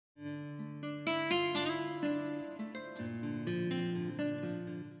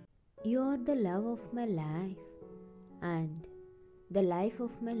You are the love of my life and the life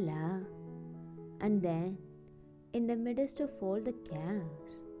of my love. And then, in the midst of all the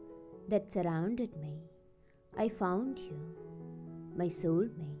chaos that surrounded me, I found you, my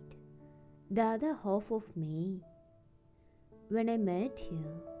soulmate, the other half of me. When I met you,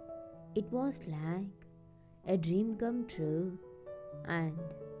 it was like a dream come true, and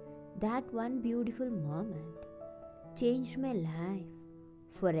that one beautiful moment changed my life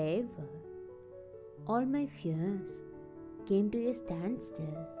forever. All my fears came to a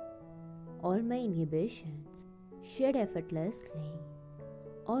standstill. All my inhibitions shed effortlessly.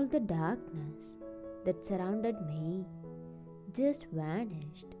 All the darkness that surrounded me just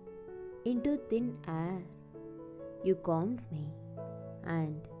vanished into thin air. You calmed me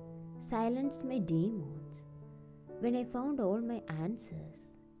and silenced my demons when I found all my answers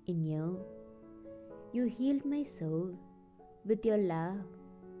in you. You healed my soul with your love,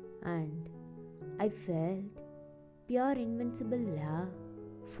 and I felt pure invincible love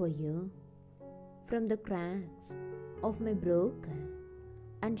for you. From the cracks of my broken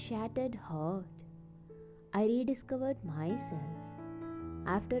and shattered heart, I rediscovered myself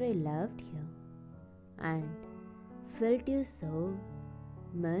after I loved you and felt your soul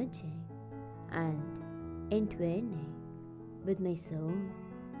merging and entwining with my soul.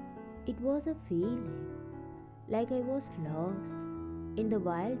 It was a feeling like I was lost in the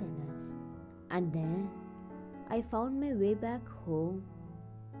wilderness, and then I found my way back home.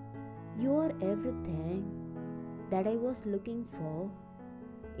 You are everything that I was looking for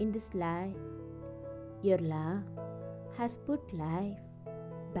in this life. Your love has put life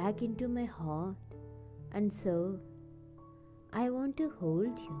back into my heart, and so I want to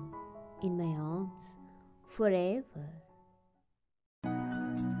hold you in my arms forever.